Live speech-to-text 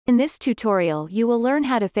In this tutorial you will learn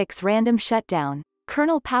how to fix random shutdown,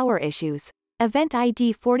 kernel power issues, event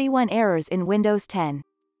ID 41 errors in Windows 10.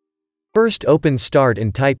 First open Start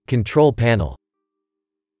and type Control Panel.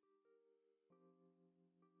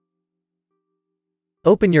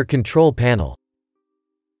 Open your Control Panel.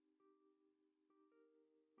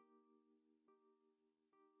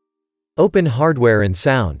 Open Hardware and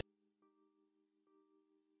Sound.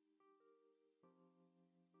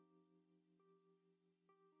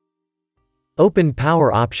 Open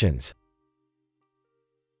Power Options.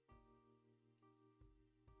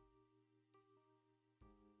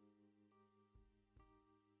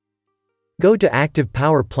 Go to Active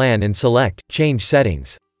Power Plan and select Change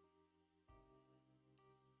Settings.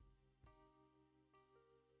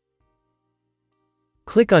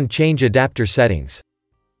 Click on Change Adapter Settings.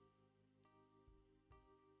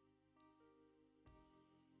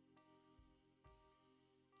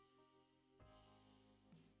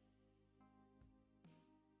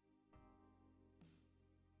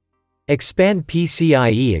 Expand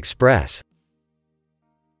PCIe Express.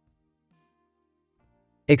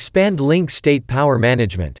 Expand Link State Power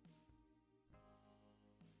Management.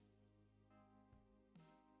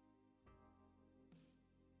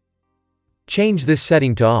 Change this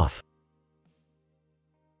setting to off.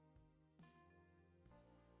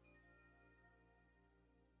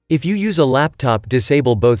 If you use a laptop,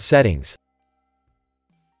 disable both settings.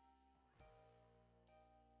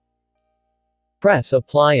 Press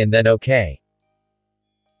Apply and then OK.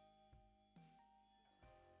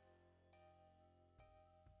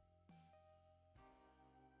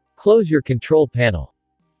 Close your control panel.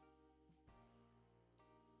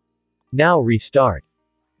 Now restart.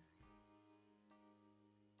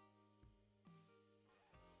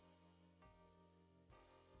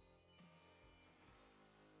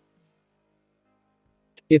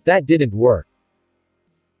 If that didn't work,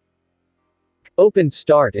 open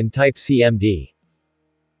Start and type CMD.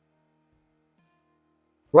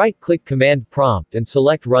 Right-click Command Prompt and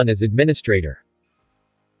select Run as Administrator.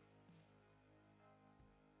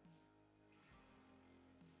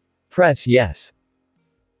 Press Yes.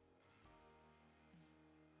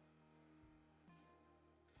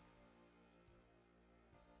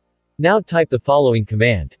 Now type the following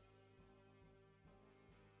command.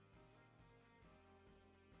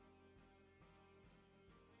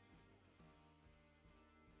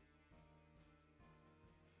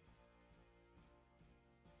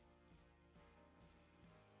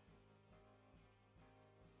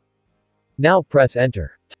 Now press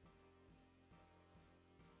Enter.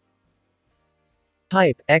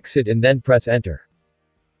 Type Exit and then press Enter.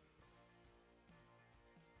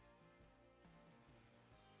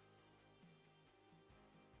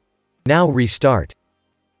 Now restart.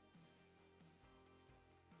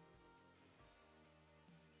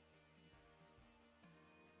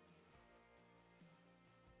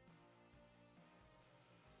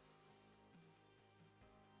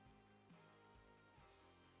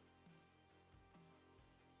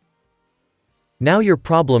 Now your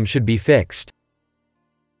problem should be fixed.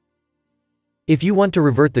 If you want to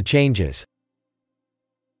revert the changes,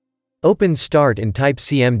 open Start and type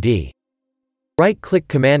CMD. Right-click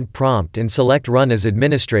Command Prompt and select Run as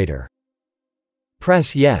Administrator.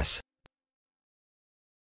 Press Yes.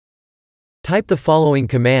 Type the following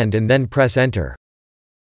command and then press Enter.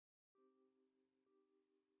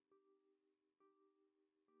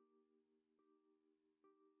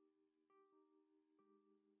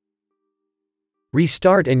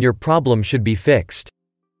 Restart and your problem should be fixed.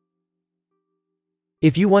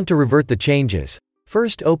 If you want to revert the changes,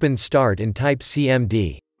 first open Start and type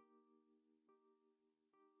CMD.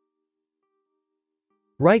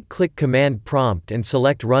 Right-click Command Prompt and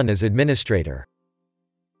select Run as Administrator.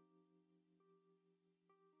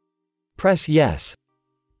 Press Yes.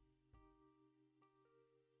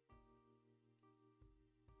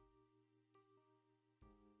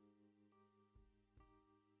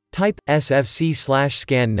 Type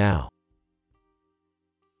sfc/scannow.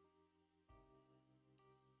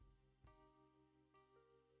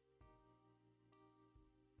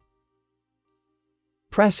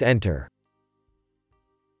 Press Enter.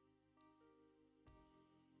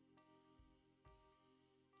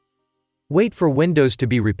 Wait for Windows to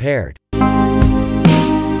be repaired.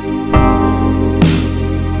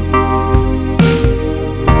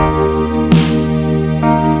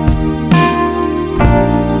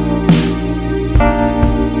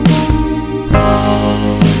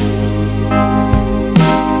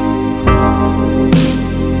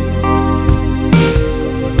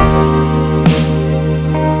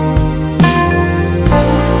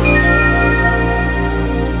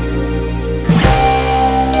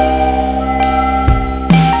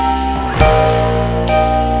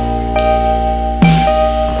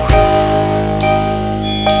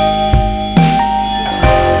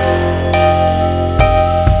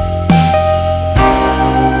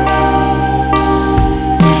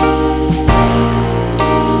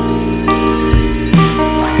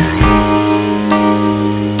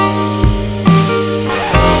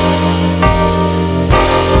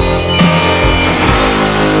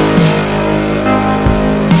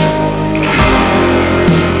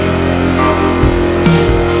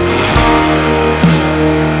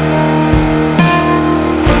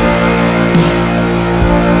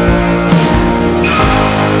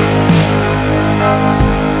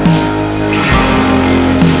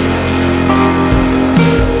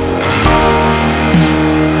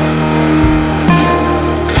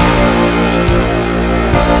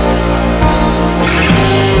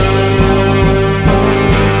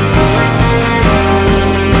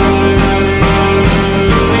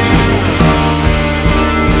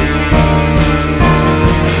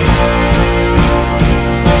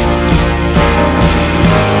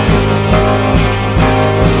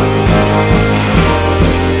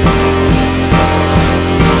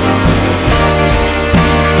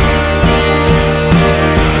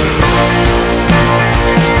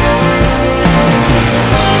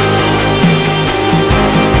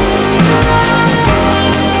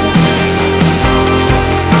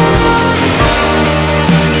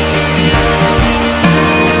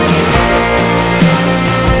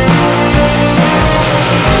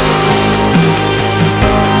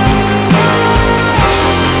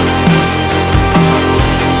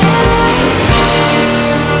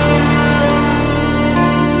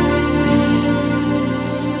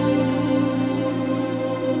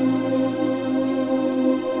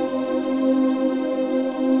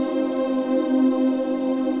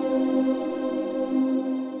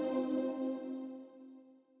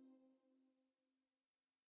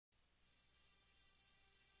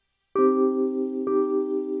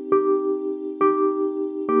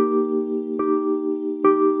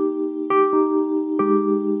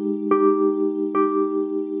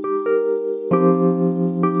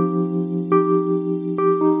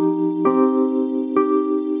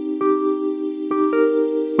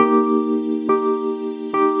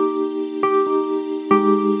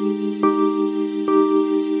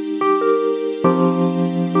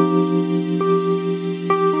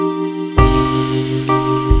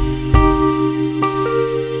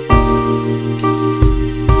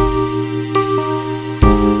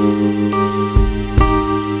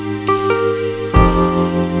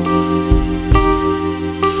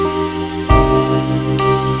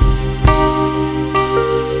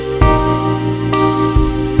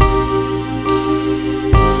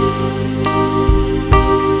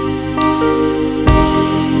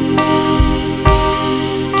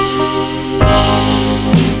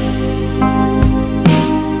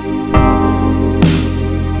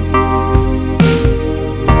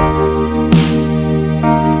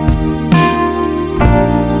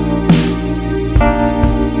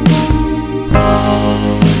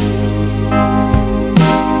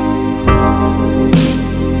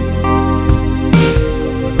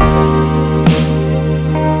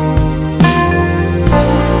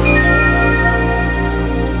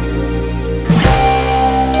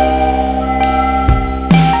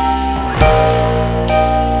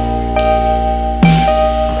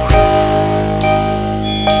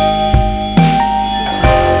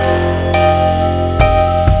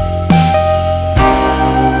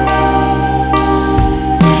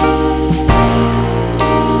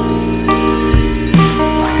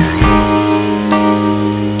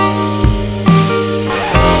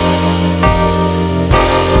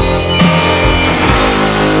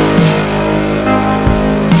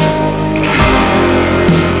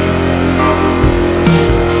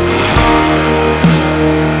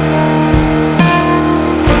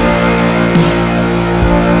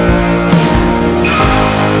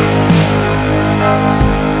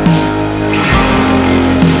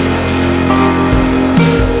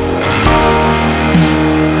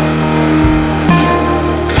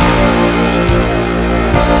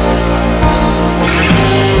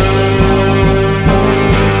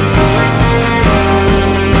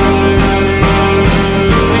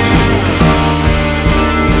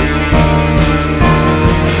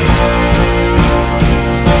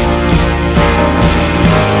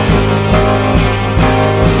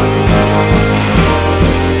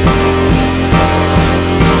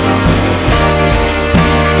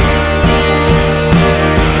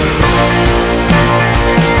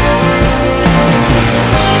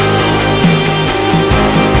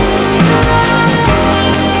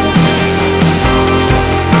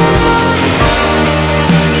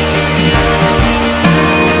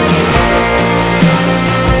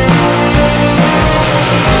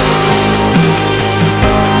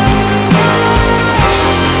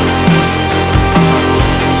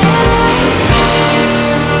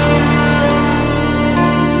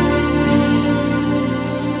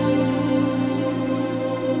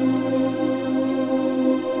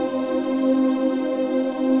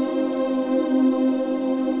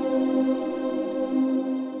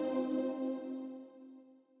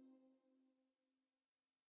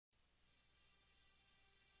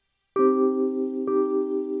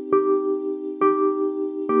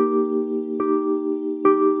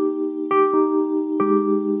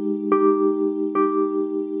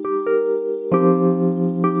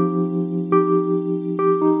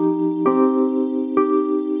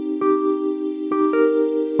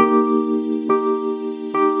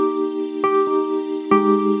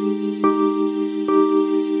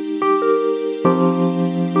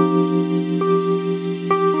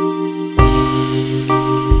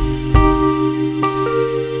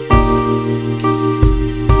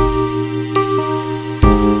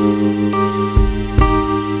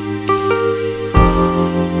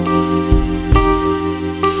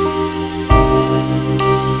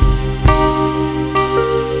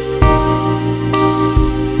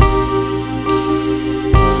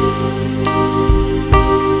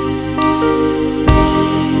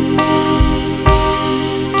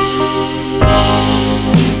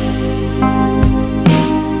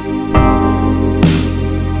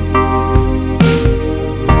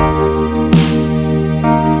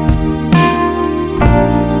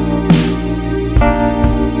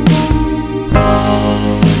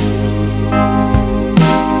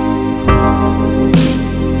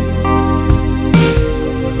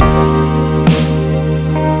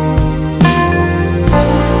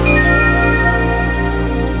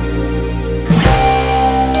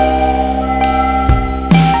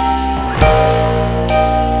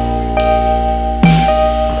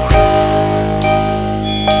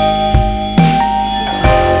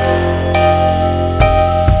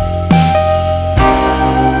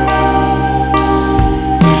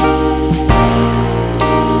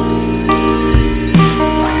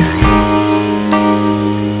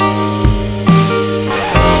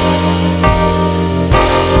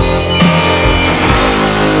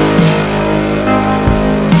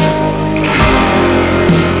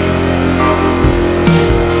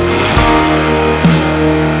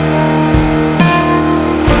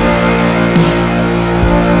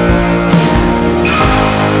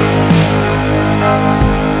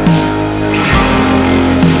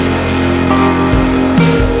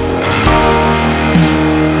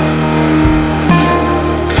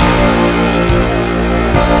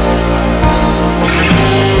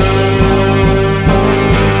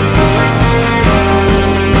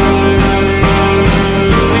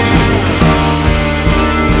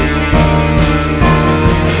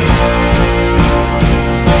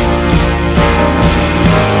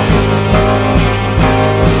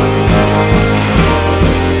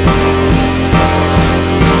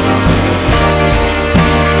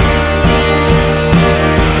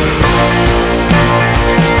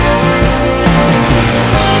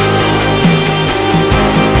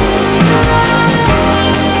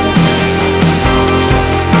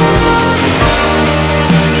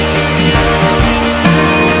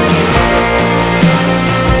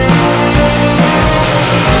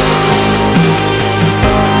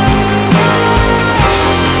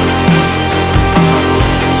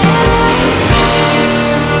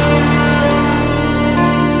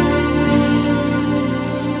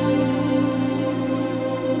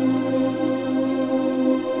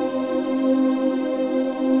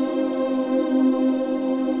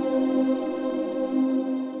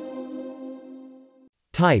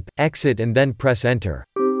 Type, exit and then press enter.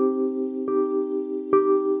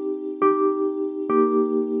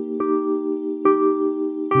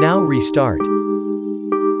 Now restart.